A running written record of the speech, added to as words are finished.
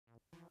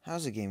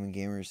How's it gaming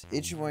gamers?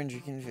 It's your boy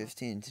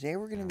Drinking15. Today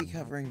we're going to be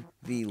covering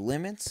the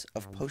limits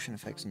of potion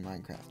effects in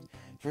Minecraft.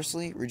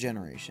 Firstly,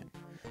 regeneration.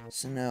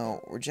 So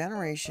now,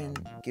 regeneration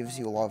gives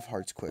you a lot of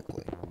hearts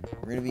quickly.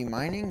 We're going to be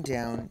mining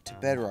down to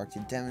bedrock to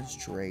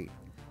demonstrate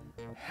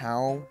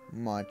how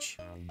much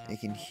it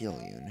can heal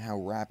you and how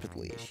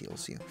rapidly it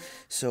heals you.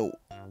 So,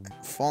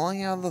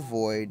 falling out of the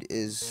void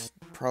is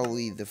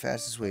probably the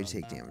fastest way to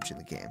take damage in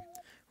the game.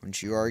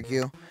 Wouldn't you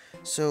argue?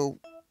 So,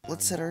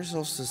 let's set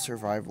ourselves to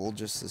survival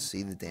just to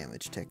see the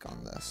damage tick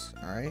on this,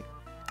 alright?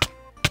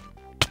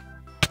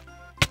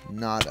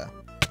 Nada.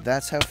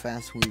 That's how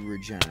fast we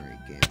regenerate,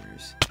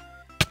 gamers.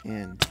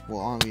 And, well,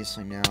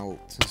 obviously now,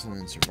 since I'm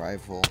in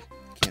survival,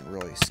 can't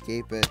really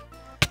escape it.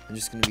 I'm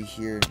just going to be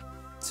here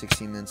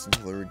 16 minutes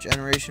until the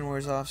regeneration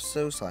wears off,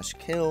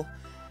 /kill,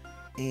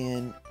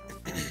 and,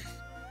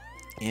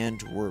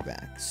 and we're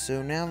back.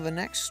 So now the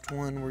next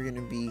one we're going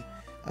to be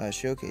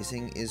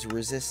showcasing is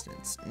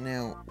resistance.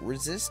 Now,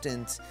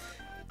 resistance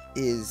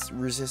is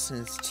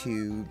resistance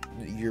to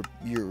your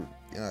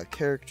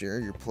character,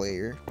 your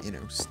player,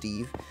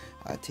 Steve,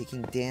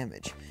 taking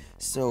damage.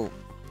 So,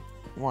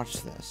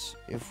 watch this.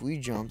 If we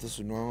jump, this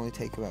would normally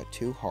take about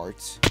 2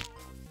 hearts.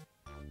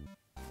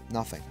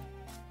 Nothing.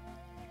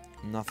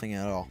 Nothing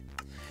at all.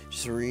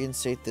 Just to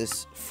reinstate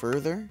this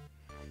further,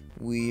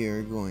 we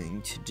are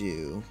going to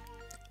do,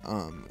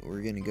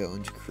 we're going to go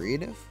into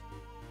creative.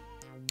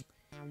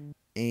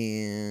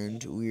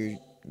 And we're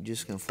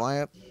just going to fly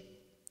up,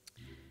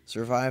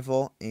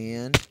 survival,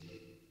 and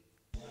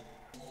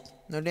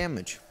no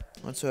damage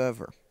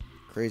whatsoever.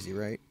 Crazy,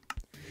 right?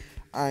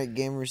 Alright,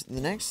 gamers, the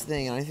next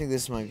thing, and I think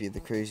this might be the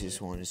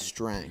craziest one, is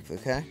strength,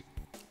 okay?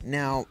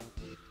 Now,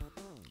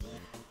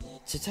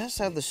 to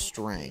test out the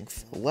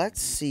strength, let's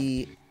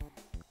see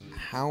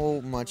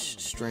how much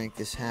strength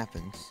this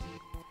happens,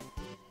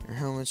 or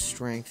how much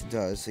strength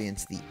does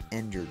against the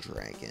Ender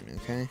Dragon,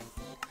 okay?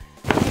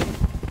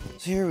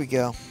 So here we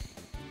go.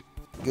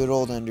 Good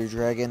old Ender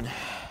Dragon.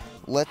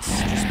 Let's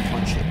just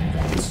punch it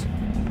once.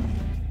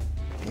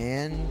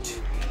 And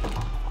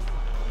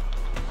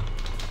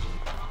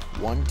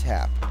one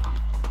tap.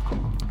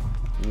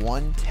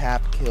 One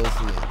tap kills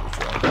the Ender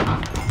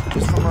Dragon.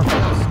 Just from our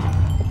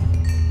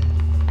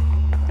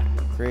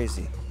fist.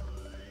 Crazy.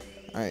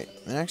 Alright,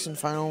 the next and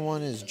final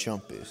one is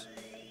jump boost.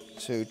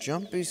 So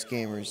jump boost,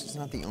 gamers, is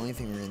not the only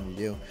thing we're going to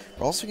do.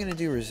 We're also going to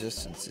do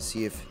resistance to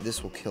see if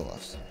this will kill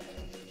us.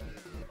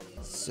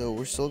 So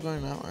we're still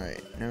going out.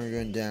 Alright, now we're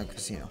going down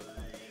because,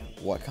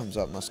 what comes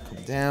up must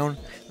come down.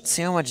 Let's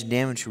see how much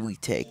damage we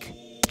take.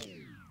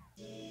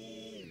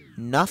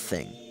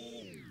 Nothing.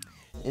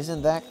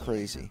 Isn't that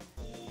crazy?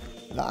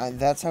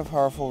 That's how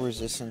powerful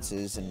resistance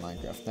is in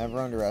Minecraft. Never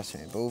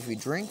underestimate it. But if we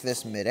drink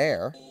this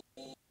midair,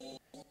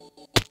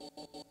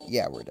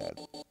 yeah, we're dead.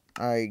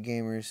 Alright,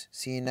 gamers.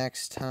 See you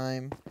next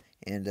time,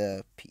 and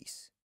peace.